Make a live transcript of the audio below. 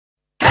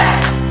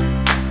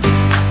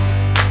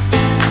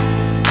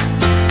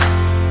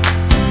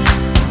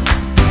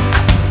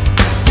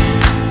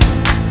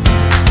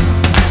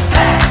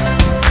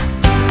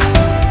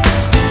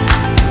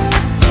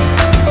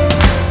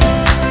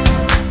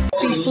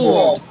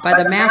fooled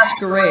by the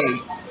masquerade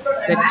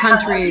that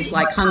countries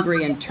like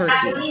Hungary and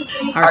Turkey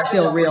are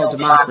still real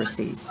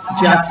democracies,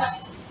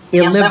 just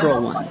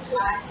illiberal ones.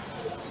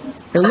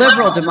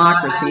 Illiberal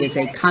democracy is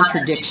a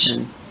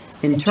contradiction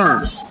in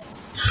terms.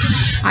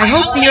 I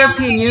hope the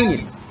European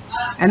Union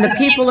and the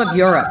people of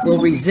Europe will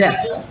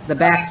resist the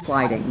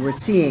backsliding we're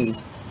seeing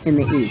in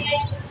the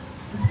East.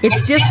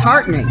 It's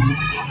disheartening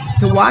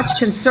to watch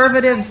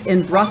conservatives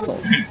in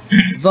Brussels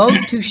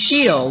vote to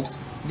shield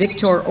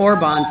Viktor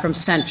Orban from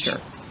censure,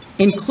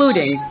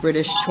 including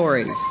British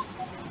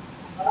Tories.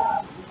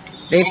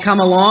 They've come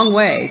a long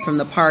way from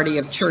the party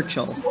of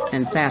Churchill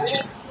and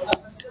Thatcher.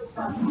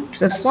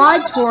 The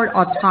slide toward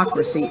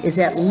autocracy is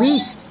at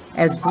least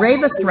as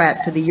grave a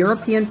threat to the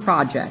European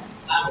project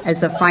as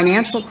the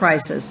financial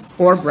crisis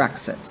or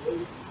Brexit.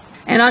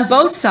 And on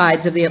both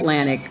sides of the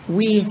Atlantic,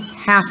 we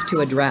have to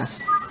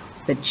address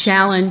the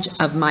challenge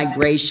of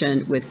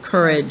migration with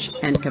courage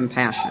and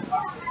compassion.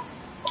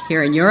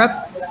 Here in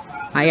Europe,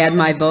 I add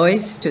my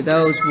voice to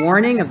those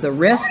warning of the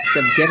risks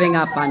of giving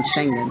up on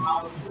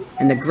Schengen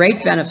and the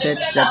great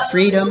benefits that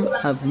freedom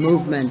of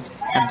movement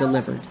have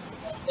delivered.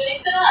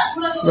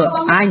 Look,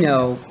 I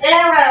know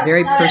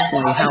very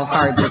personally how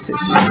hard this is,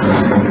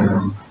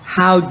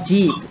 how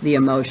deep the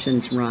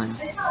emotions run.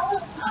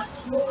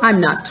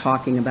 I'm not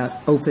talking about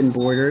open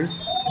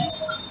borders.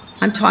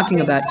 I'm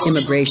talking about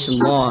immigration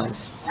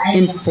laws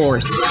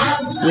enforced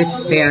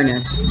with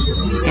fairness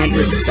and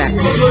respect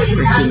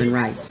for human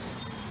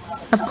rights.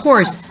 Of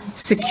course,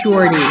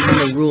 security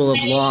and the rule of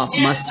law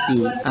must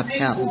be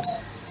upheld.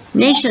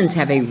 Nations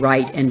have a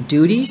right and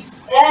duty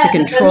to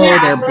control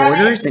their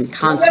borders in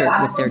concert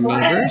with their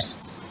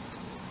neighbors.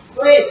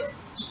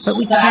 But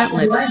we can't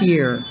let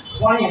fear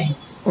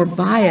or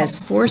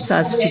bias force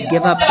us to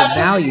give up the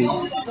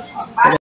values that